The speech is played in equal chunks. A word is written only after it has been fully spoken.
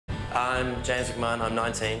I'm James McMahon, I'm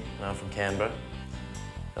 19, and I'm from Canberra.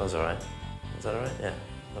 That was all right. Was that all right? Yeah,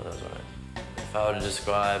 I thought that was all right. If I were to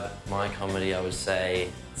describe my comedy, I would say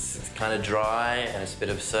it's kind of dry and it's a bit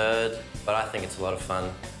absurd, but I think it's a lot of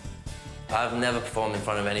fun. I've never performed in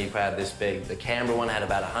front of any crowd this big. The Canberra one had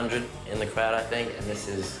about 100 in the crowd, I think, and this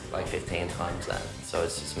is like 15 times that. So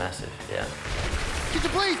it's just massive, yeah. Could you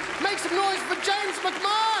please make some noise for James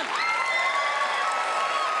McMahon?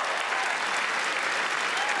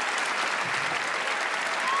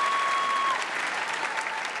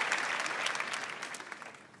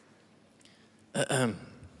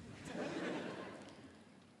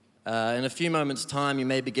 In a few moments' time, you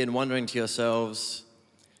may begin wondering to yourselves,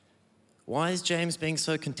 why is James being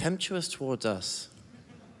so contemptuous towards us?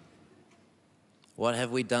 What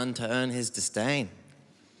have we done to earn his disdain?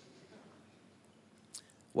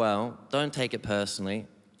 Well, don't take it personally.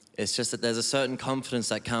 It's just that there's a certain confidence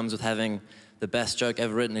that comes with having the best joke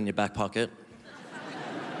ever written in your back pocket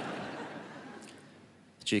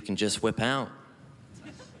that you can just whip out.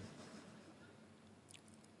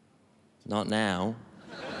 Not now.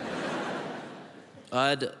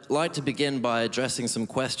 I'd like to begin by addressing some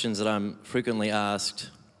questions that I'm frequently asked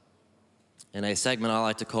in a segment I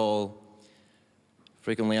like to call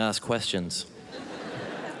Frequently Asked Questions.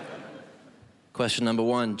 Question number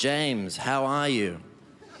 1, James, how are you?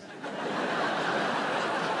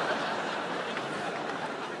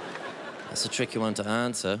 That's a tricky one to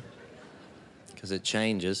answer, because it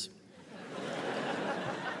changes.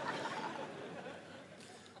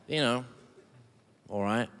 You know, all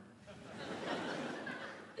right.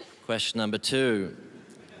 Question number 2,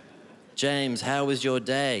 James, how was your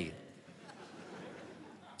day?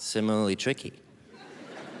 Similarly tricky.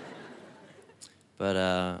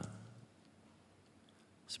 But,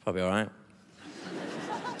 it's probably all right.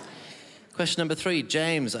 Question number 3,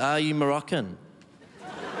 James, are you Moroccan?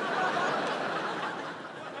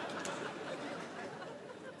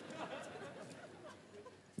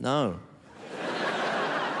 No.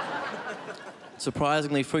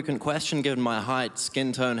 Surprisingly frequent question given my height,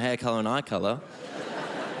 skin tone, hair colour and eye colour.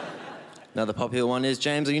 Another popular one is,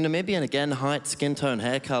 James, are you Namibian? Again, height, skin tone,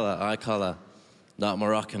 hair colour, eye colour. Not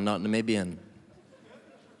Moroccan, not Namibian.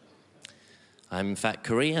 I'm in fact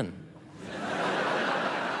Korean.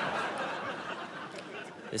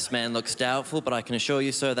 This man looks doubtful, but I can assure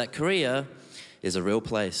you, sir, that Korea is a real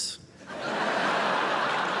place.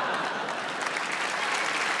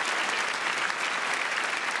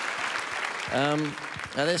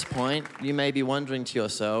 At this point, you may be wondering to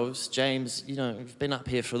yourselves, James, you know, you've been up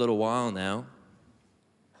here for a little while now.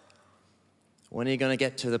 When are you going to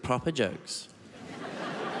get to the proper jokes?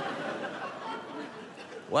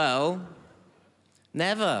 Well,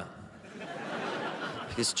 never.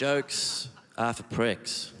 Because jokes are for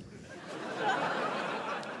pricks.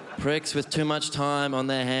 Pricks with too much time on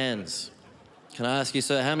their hands. Can I ask you,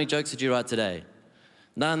 sir, how many jokes did you write today?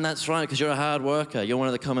 None, that's right, because you're a hard worker. You're one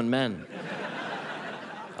of the common men.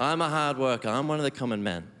 I'm a hard worker. I'm one of the common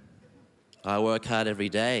men. I work hard every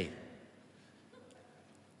day.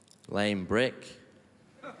 Lame brick.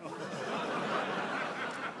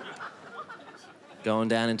 Going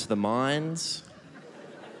down into the mines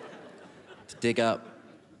to dig up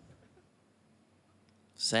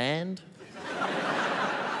sand.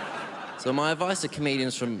 So my advice to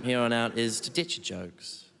comedians from here on out is to ditch your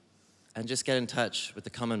jokes and just get in touch with the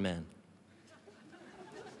common man.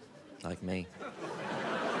 Like me.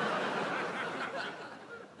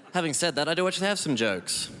 Having said that, I do actually have some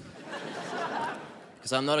jokes.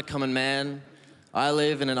 Because I'm not a common man. I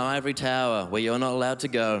live in an ivory tower where you're not allowed to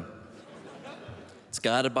go. It's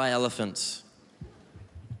guarded by elephants.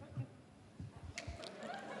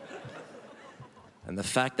 And the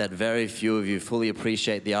fact that very few of you fully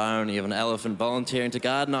appreciate the irony of an elephant volunteering to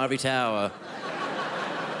guard an ivory tower.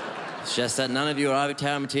 It's just that none of you are ivory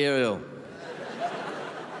tower material.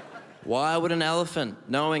 Why would an elephant,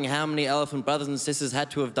 knowing how many elephant brothers and sisters had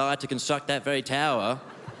to have died to construct that very tower,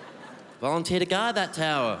 volunteer to guard that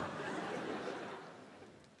tower?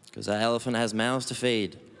 Because that elephant has mouths to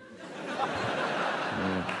feed.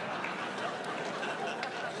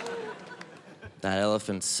 That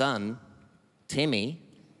elephant's son, Timmy,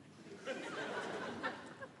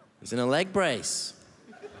 is in a leg brace.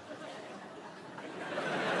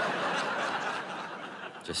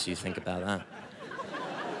 Just you think about that.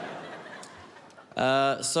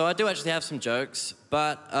 So I do actually have some jokes,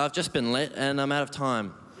 but I've just been lit and I'm out of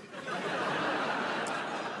time.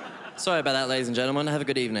 Sorry about that, ladies and gentlemen. Have a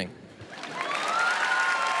good evening.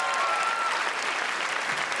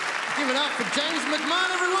 Give it up for James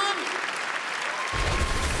McMahon, everyone!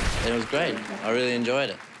 It was great. I really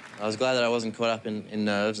enjoyed it. I was glad that I wasn't caught up in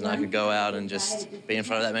nerves and I could go out and just be in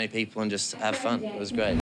front of that many people and just have fun. It was great.